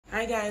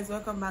Hi guys,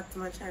 welcome back to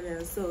my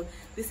channel. So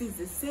this is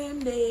the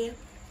same day,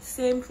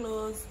 same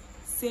clothes,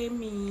 same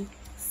me,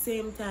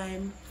 same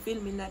time,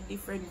 filming a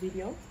different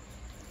video.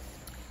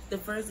 The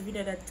first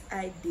video that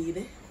I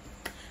did,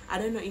 I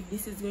don't know if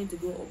this is going to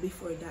go up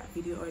before that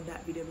video or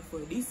that video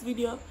before this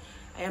video.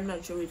 I am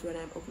not sure which one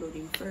I'm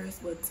uploading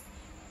first, but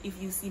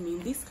if you see me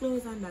in this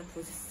clothes and that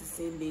clothes, it's the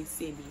same day,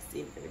 same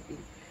everything.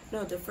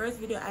 Now the first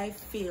video I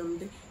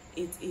filmed,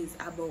 it is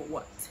about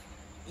what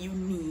you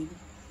need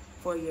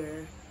for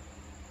your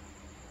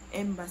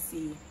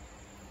embassy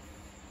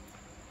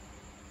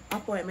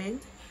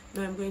appointment.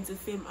 Now I'm going to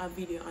film a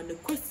video on the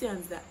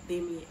questions that they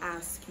may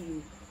ask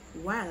you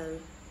while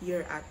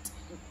you're at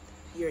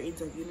your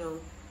interview. Now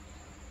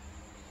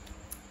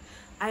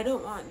I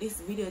don't want this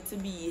video to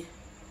be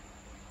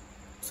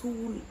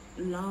too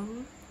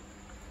long,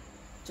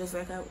 just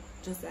like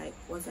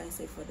what I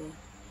said for the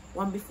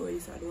one before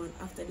this or the one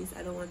after this.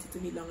 I don't want it to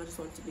be long. I just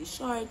want it to be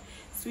short,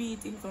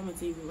 sweet,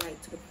 informative, right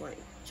to the point,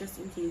 just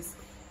in case,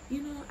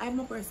 you know, I'm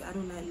a person, I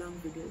don't like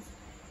long videos.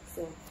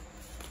 So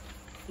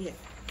yeah,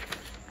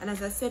 and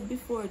as I said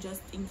before,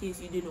 just in case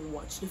you didn't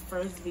watch the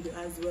first video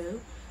as well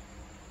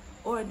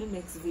or the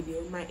next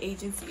video, my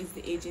agency is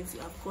the Agency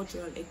of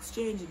Cultural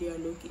Exchange. They are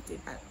located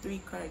at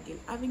 3 Cargill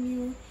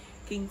Avenue,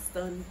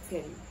 Kingston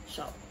 10,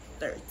 shop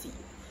 13.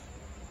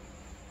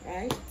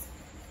 Right,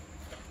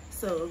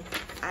 so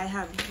I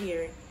have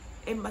here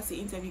embassy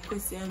interview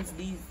questions.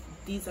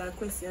 These are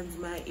questions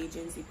my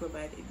agency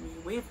provided me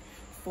with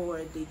for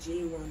the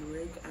J1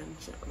 work and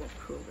travel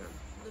program.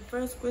 The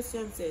first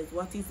question says,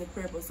 what is the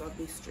purpose of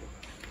this trip?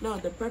 Now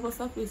the purpose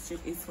of this trip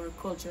is for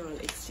cultural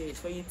exchange,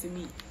 for you to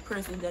meet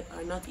persons that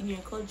are not in your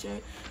culture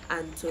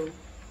and to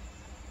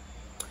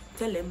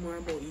tell them more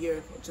about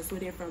your culture. So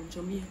they're from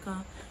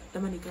Jamaica,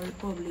 Dominican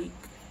Republic,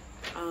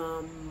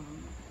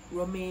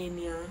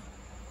 Romania,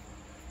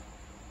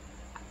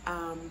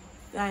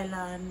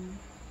 Thailand,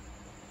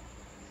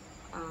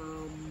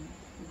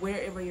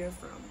 wherever you're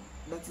from.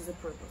 That is the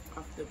purpose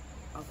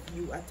of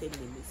you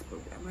attending this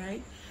program,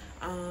 right?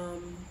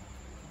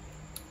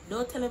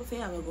 Don't tell them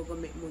say I'm gonna go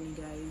make money,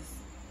 guys.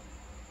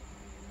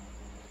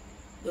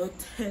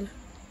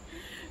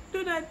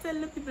 Do not tell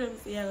the people them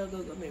say I'm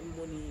gonna go make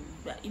money.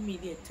 That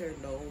immediate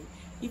turn down.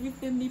 If you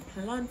film the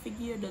plan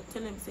figure, don't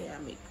tell them say I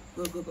make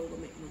go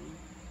make money,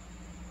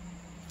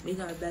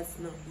 because that's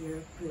not your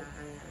plan,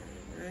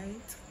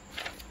 right?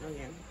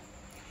 Okay,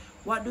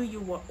 what do you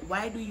want?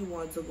 Why do you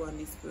want to go on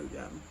this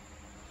program?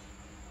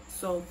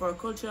 So for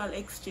cultural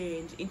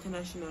exchange,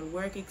 international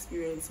work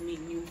experience,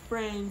 meet new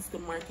friends, to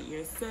market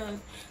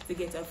yourself, to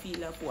get a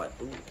feel of what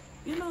to,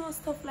 you know,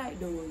 stuff like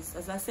those.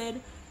 As I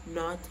said,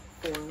 not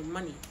for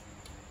money.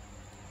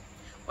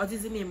 What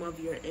is the name of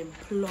your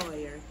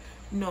employer?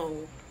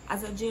 No,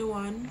 as a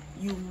J1,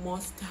 you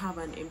must have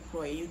an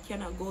employer. You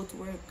cannot go to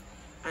work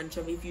and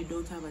travel if you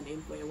don't have an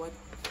employer. What?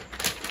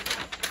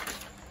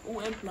 Who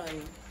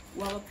employing?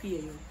 What will pay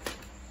you?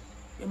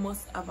 You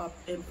must have an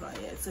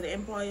employer. So the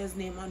employer's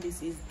name on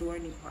this is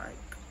Dorney Park.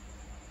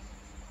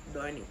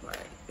 Dorney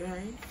Park,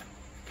 right?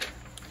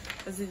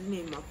 That's the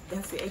name of,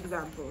 that's the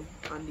example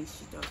on this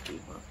sheet of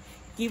paper.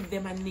 Give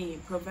them a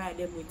name, provide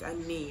them with a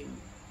name.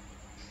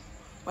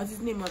 What is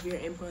the name of your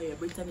employer?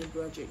 Brittany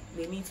Broderick.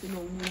 They need to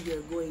know who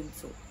you're going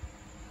to.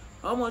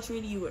 How much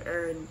will you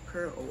earn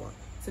per hour?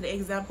 So the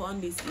example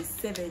on this is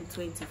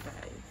 $7.25.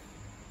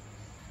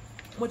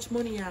 How much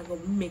money you are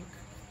going to make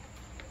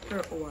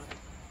per hour?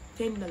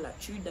 $10, $3, $4,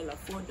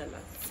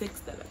 $6,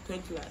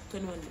 $20,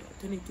 $21,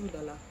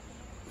 $22.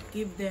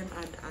 Give them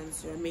an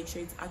answer and make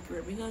sure it's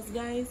accurate, because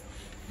guys,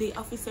 the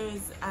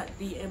officers at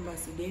the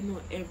embassy, they know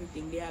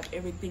everything. They have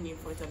everything in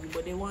front of you,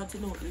 but they want to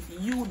know if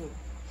you know.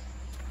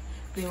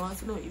 They want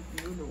to know if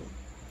you know.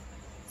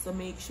 So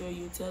make sure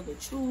you tell the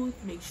truth.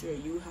 Make sure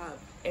you have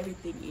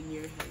everything in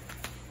your head.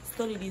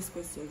 Study these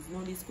questions,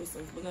 know these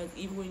questions, because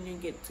even when you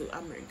get to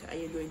America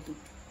and you're going to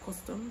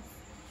customs,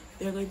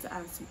 they're going to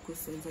ask you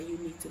questions and you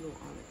need to know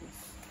all of this.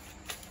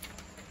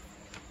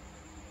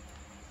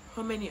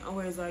 How many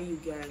hours are you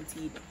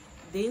guaranteed?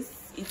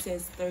 This, it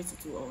says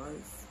 32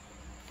 hours.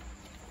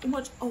 How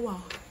much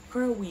hour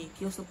per week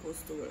you're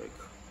supposed to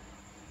work?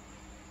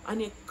 On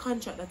your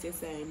contract that you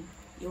sign,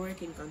 your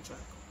working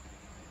contract,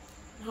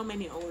 how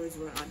many hours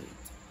were on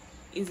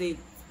it? Is it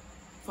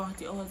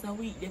 40 hours a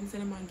week? Then say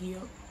them and give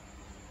you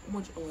how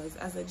much hours?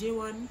 As a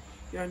J1,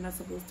 you are not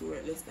supposed to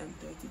work less than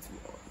 32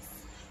 hours.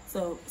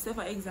 So, say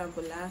for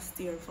example, last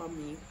year for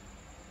me,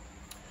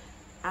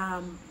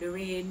 the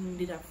rain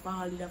did a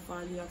fall,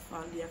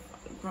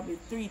 probably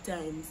 3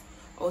 times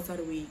out of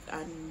the week,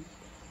 and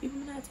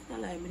even not in a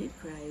lie, I did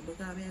cry because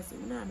I said,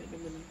 I don't make the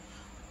money,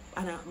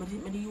 and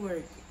I did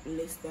work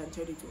less than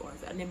 32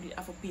 hours, and then they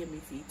have to pay me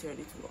fee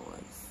 32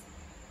 hours.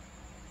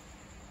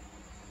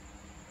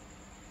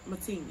 I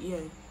think,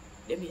 yeah,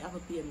 they have to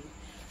pay me.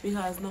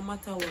 Because no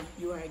matter what,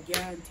 you are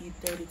guaranteed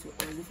 32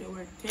 hours. If you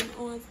work 10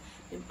 hours,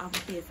 then have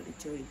to pay for the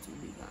 32,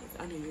 because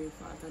I know your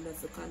fault, and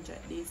that's the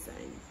contract they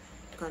signed,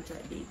 the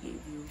contract they gave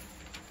you.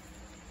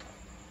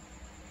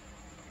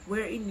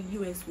 Where in the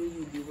US will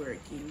you be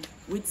working?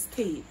 Which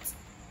state?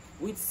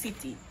 Which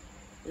city?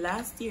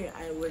 Last year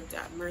I worked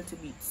at Myrtle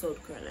Beach,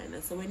 South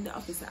Carolina. So when the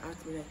officer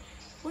asked me like,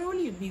 where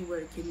will you be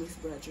working, Miss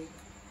Broderick?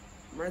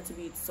 Myrtle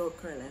Beach,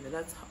 South Carolina.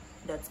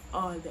 That's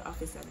all the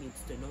officer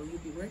needs to know. You'll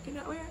be working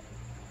at where?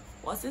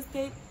 What's the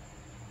state?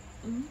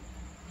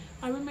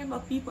 I remember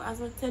people,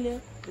 as I tell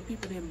you, the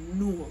people them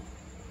know.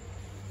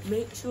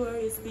 Make sure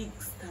you speak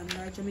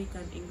standard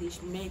Jamaican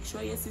English. Make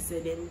sure you see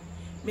them.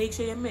 Make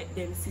sure you met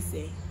them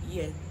see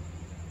yeah.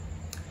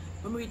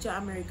 When we reach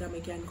America, I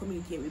can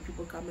communicate with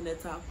people coming to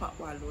talk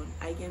Patois alone.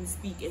 I can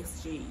speak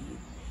XJE,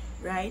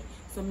 right?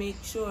 So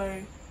make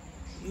sure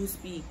you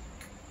speak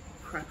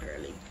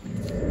properly.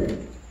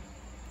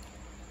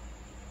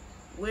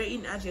 Where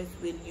in address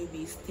will you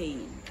be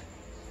staying?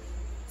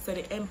 So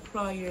the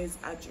employer's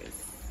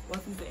address.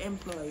 What is the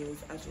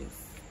employer's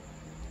address?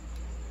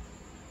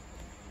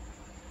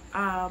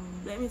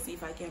 Let me see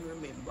if I can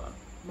remember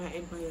my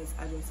employer's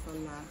address for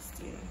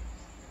last year.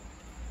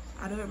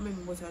 I don't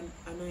remember, but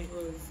I know it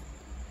was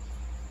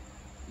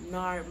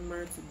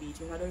Myrtle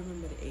Beach. I don't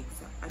remember the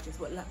exact address,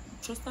 but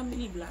trust and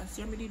believe last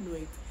year I didn't know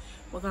it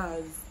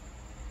because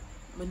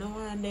I know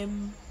one of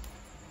them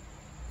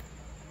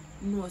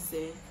know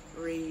say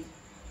Ray.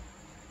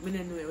 I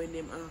don't know it when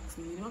them ask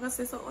me. You know, I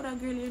say so other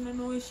girl you don't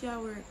know where she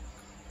work.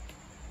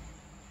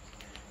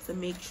 So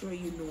make sure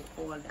you know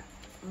all that.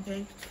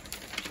 Okay.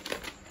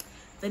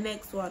 The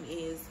next one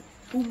is,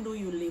 whom do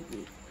you live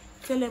with?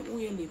 Tell them who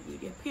you live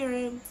with. Your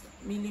parents.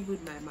 Me live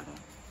with my mother.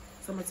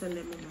 So I'm going to tell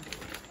them my mother.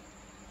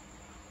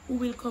 Who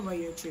will cover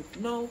your trip?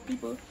 No,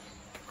 people,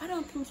 I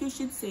don't think you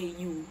should say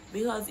you.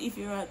 Because if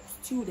you're a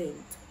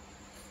student,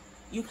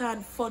 you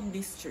can't fund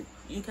this trip.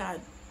 You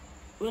can't.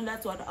 Well,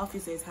 that's what the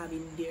officers have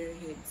in their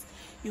heads.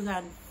 You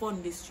can't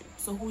fund this trip.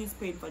 So who is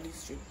paying for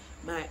this trip?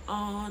 My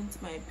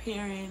aunt, my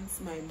parents,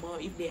 my mom.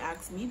 If they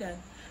ask me that,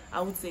 I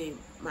would say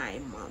my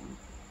mom.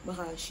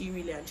 Because she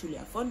really and truly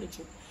fund the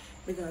trip.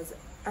 Because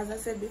as I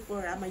said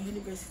before, I'm a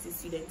university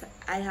student.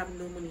 I have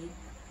no money.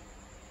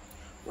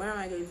 Where am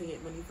I going to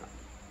get money from?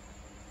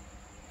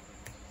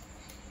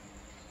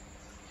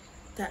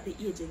 That the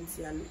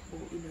agency I look for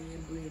in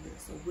your brain.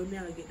 So where may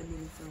I get the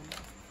money from?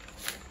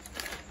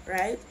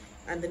 Right?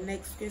 And the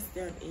next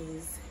question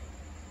is,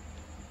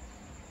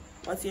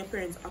 what's your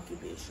parents'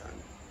 occupation?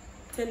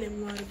 Tell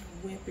them what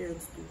your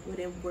parents do, what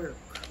they work,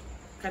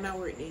 kind of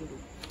work they do.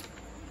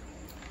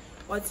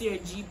 What's your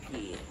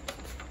GPA?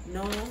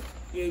 No,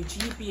 your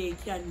GPA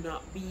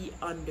cannot be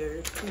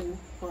under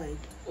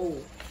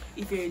 2.0.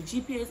 If your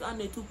GPA is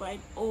under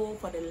 2.0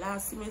 for the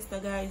last semester,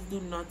 guys,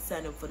 do not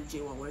sign up for the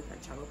J1 work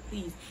and travel.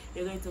 Please,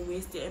 you're going to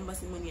waste your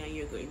embassy money and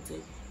you're going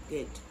to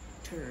get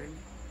turned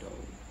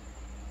down.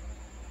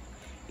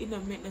 It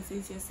don't make no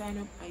sense you sign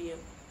up and your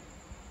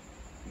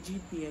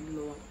GPA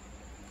low.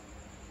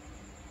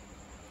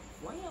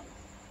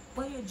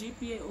 Why your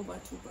GPA over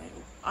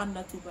 2.0?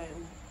 Under 2.0?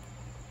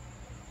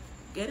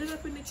 Get it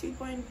up in the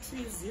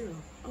 3.30.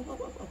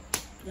 Up.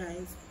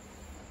 Guys,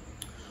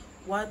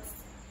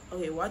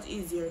 what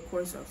is your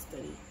course of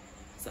study?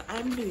 So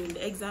I'm doing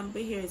the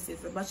example here. It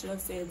says a Bachelor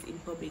of Science in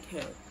Public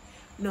Health.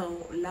 Now,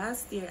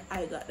 last year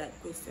I got that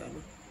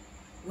question.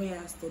 Where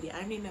I study,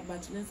 I'm in a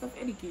Bachelor's of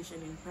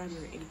Education in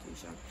Primary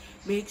Education.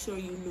 Make sure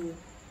you know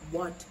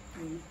what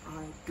you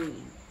are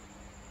doing.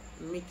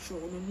 Make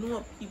sure you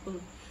know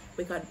people,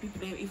 because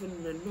people don't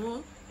even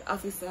know the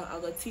officer are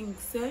gonna think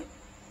say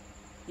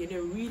you're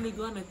not really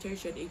going to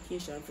tertiary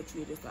education for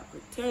 3 days to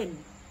pretend.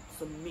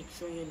 So make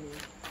sure you know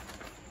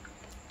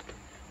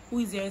who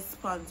is your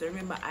sponsor.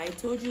 Remember, I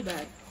told you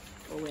that.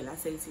 Oh well, I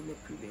said it in the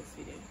previous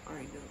video or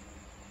in the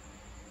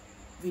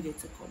video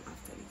to come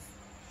after this.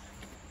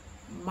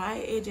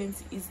 My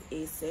agency is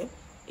ACEP,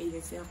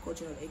 Agency of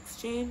Cultural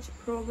Exchange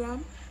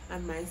Program,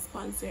 and my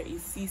sponsor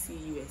is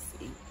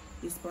CCUSA.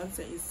 The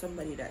sponsor is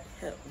somebody that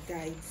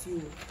guides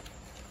you.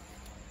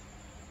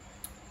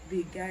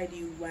 They guide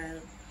you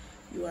while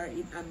you are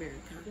in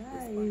America.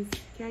 Guys,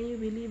 can you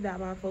believe that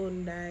my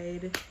phone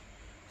died?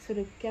 So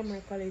the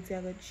camera quality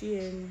I got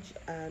change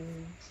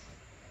and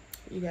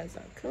you guys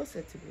are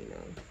closer to me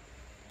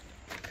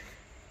now.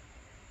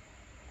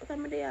 But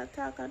I'm there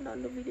talk and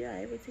done the video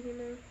and everything, you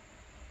know.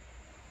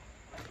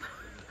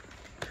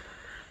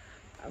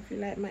 I feel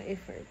like my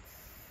efforts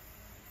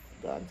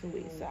gone to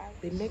waste.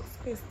 The next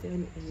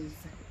question is,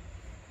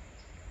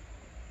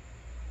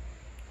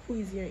 who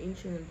is your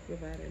insurance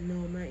provider?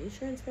 No, my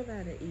insurance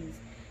provider is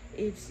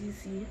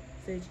HCC,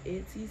 search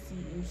HCC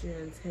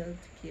Insurance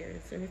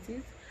Healthcare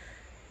Services.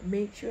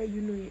 Make sure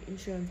you know your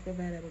insurance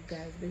provider,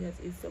 guys, because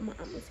if someone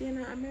I'm saying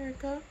in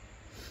America,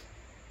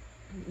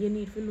 you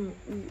need to know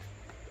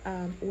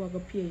who are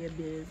gonna pay your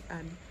bills.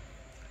 And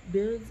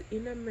bills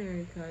in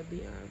America,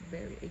 they are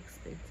very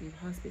expensive.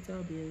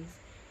 Hospital bills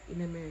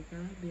in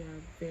America, they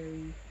are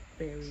very,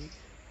 very,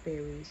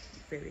 very,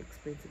 very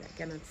expensive. I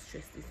cannot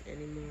stress this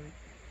anymore,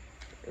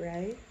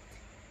 right?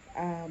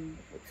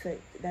 So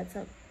that's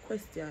a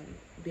question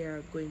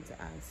they're going to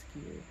ask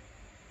you.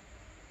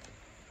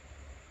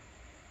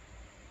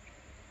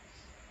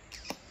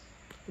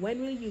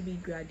 When will you be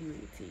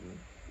graduating?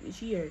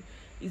 Which year?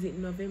 Is it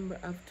November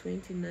of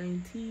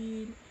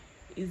 2019?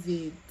 Is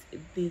it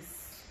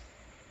this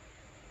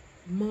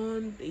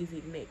month? Is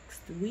it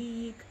next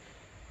week?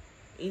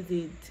 Is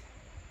it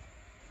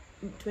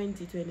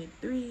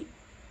 2023,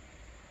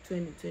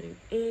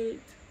 2028?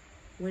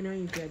 When are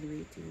you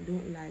graduating?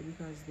 Don't lie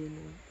because they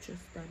know.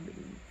 Trust and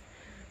believe.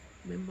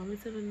 Remember me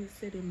telling you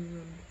said them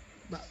run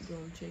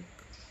background check.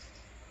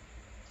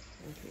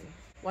 Okay.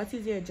 What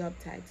is your job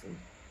title?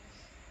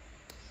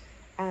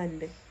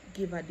 And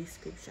give a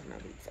description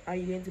of it. Are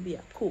you going to be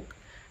a cook,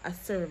 a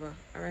server,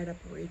 a ride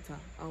operator,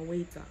 a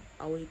waiter,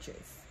 a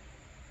waitress,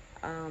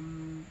 a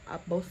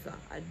busser,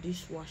 a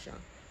dishwasher?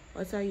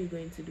 What are you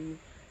going to do?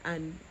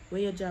 And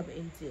what your job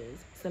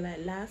entails. So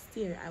like last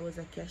year I was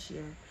a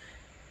cashier.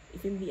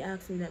 If anybody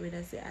asks me that, when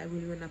I say I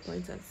will run a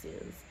point of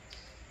sales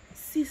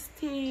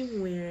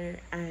system where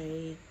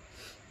I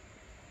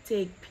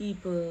take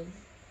people's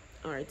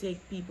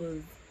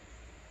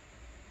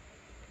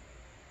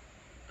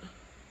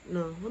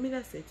no, what did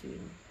I say to you?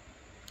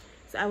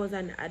 So I was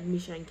an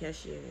admission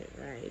cashier,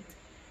 right?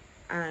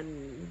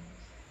 And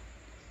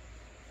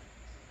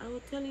I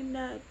would tell him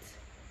that,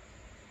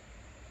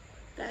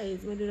 guys,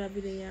 when do that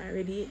video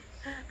already?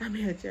 I'm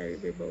here to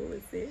remember what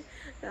I say.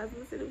 That's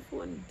my the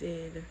phone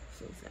dead.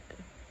 So sad.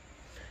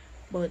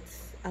 But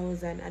I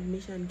was an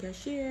admission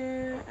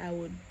cashier. I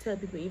would tell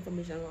people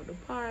information about the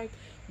park,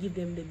 give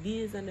them the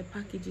deals and the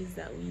packages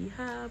that we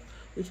have,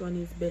 which one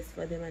is best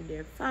for them and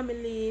their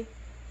family,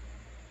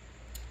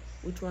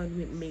 which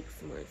one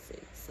makes more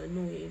sense. So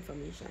know your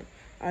information.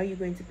 Are you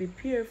going to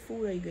prepare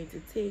food? Are you going to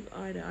take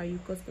order? Are you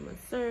customer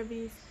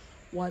service?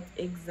 What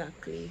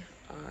exactly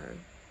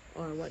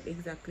what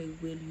exactly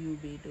will you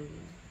be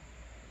doing?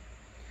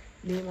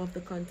 Name of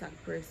the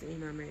contact person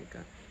in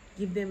America.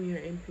 Give them your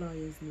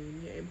employer's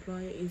name. Your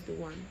employer is the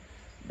one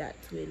that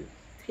will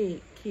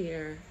take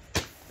care.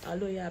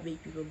 Although you are big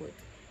people, but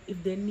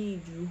if they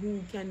need you,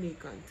 who can they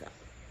contact?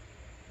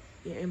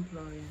 Your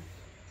employer.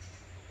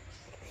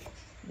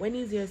 When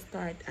is your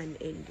start and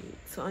end date?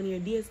 So on your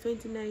DS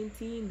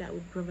 2019, that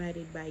would be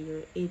provided by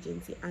your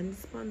agency and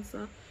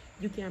sponsor.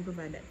 You can't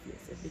provide that for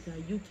yourself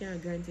because you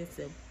can't grant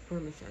yourself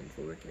permission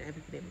for working in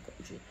every academic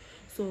country.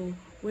 So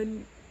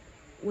when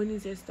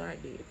is your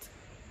start date?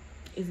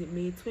 Is it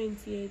May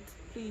 28th?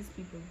 Please,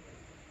 people,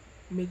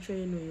 make sure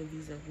you know your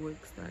visa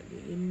work start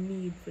date. You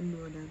need to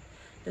know that.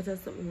 That is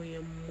something where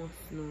you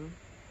must know.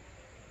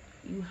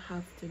 You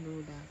have to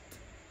know that.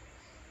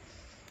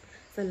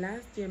 So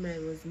last year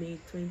mine was May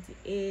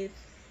 28th,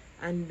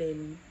 and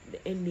then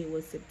the end date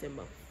was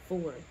September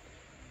 4th,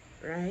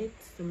 right?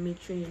 So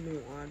make sure you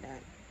know all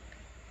that.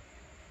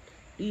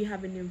 Do you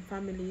have any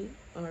family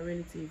or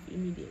relative,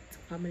 immediate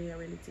family or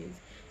relatives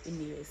in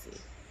the USA?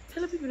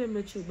 Tell the people them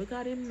the truth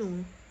because they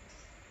know.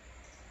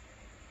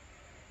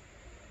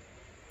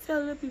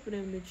 Tell the people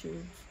them the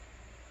truth.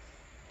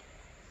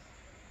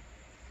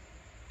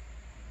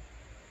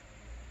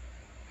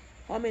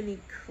 How many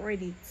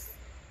credits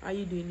are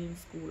you doing in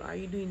school? Are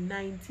you doing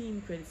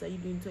 19 credits? Are you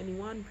doing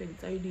 21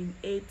 credits? Are you doing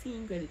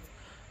 18 credits?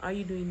 Are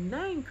you doing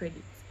 9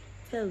 credits?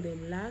 Tell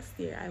them last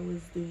year I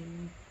was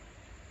doing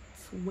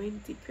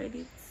 20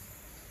 credits,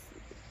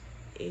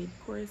 8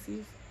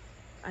 courses.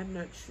 I'm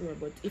not sure,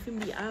 but if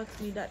somebody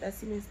asks me that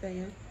semester,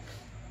 yeah,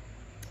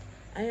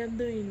 I am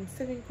doing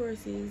 7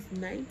 courses,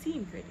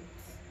 19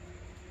 credits.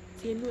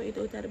 So you know it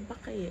out of the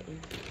back of your head.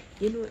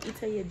 You know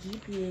it's your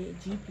GPA,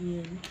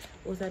 GPN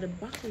out of the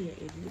back of your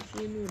head. Make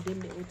sure you know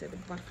them out of the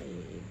back of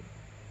your head.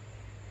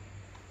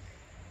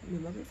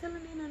 Remember me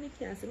telling you on the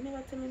class, I'm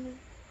never telling you.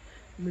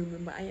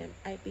 Remember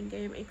I think I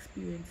am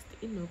experienced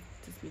enough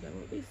to speak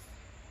about this.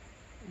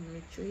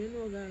 Make sure you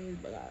know, guys.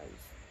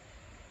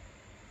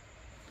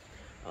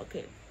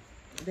 Okay.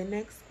 The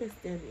next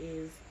question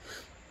is,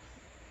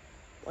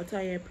 what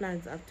are your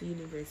plans after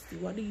university?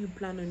 What do you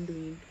plan on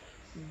doing?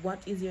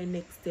 What is your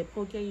next step?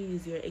 How can you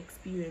use your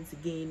experience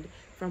gained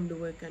from the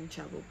work and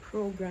travel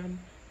program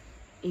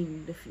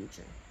in the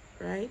future,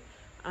 right?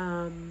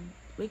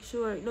 Make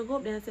sure don't go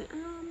up there and say I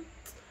don't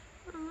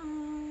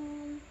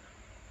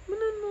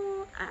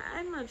know,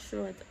 I'm not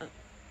sure what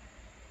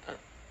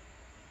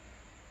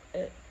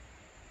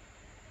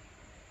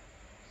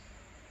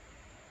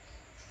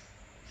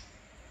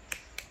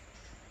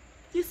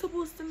you're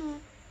supposed to know.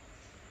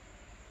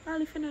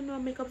 All if you don't know,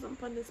 make up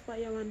something on the spot.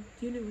 You want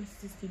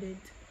university student.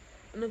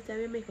 Enough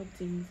time you make up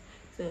things.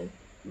 So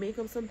make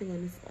up something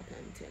on the spot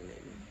and tell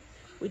them.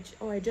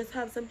 Or just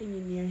have something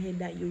in your head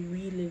that you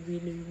really,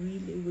 really,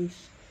 really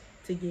wish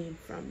to gain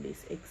from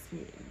this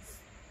experience.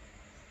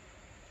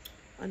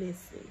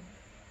 Honestly.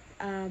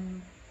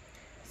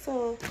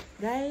 So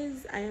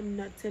guys, I am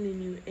not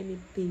telling you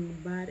anything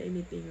bad,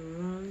 anything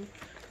wrong.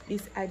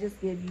 I just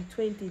gave you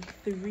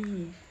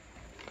 23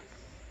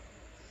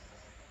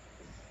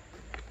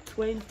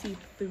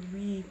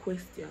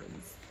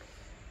 questions.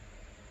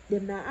 They're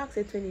not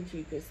asking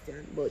 23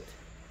 questions, but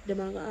they're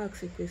going to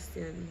ask you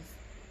questions.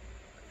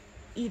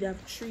 Either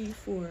 3,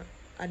 4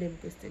 of them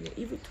questions,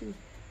 even 2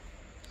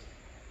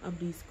 of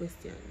these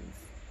questions,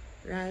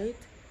 right?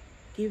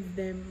 Give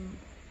them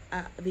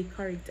the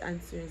correct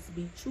answers.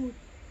 Be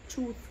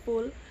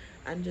truthful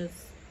and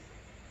just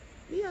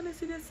be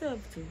honest with yourself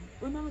too.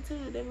 Remember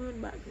telling them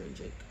run background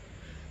check.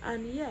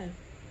 And yeah,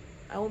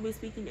 I won't be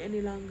speaking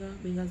any longer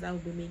because I will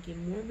be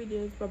making more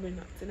videos, probably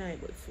not tonight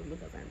but soon,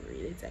 because I'm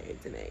really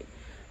tired tonight,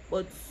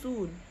 but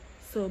soon.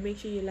 So make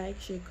sure you like,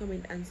 share,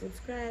 comment and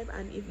subscribe.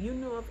 And if you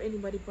know of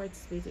anybody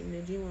participating in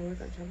the Dream and Work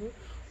and Travel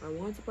or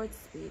want to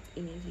participate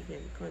in it, you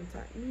can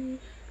contact me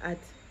at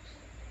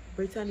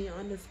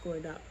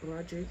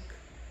Brittany_Roderick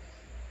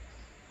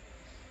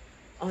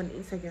on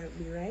Instagram.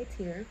 Be right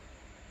here,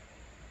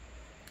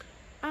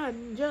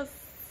 and just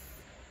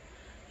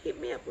hit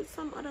me up with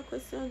some other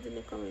questions in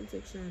the comment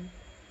section.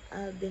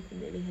 I'll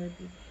definitely help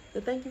you.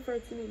 So thank you for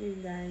tuning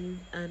in, guys,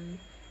 and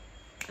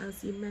I'll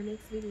see you in my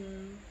next video.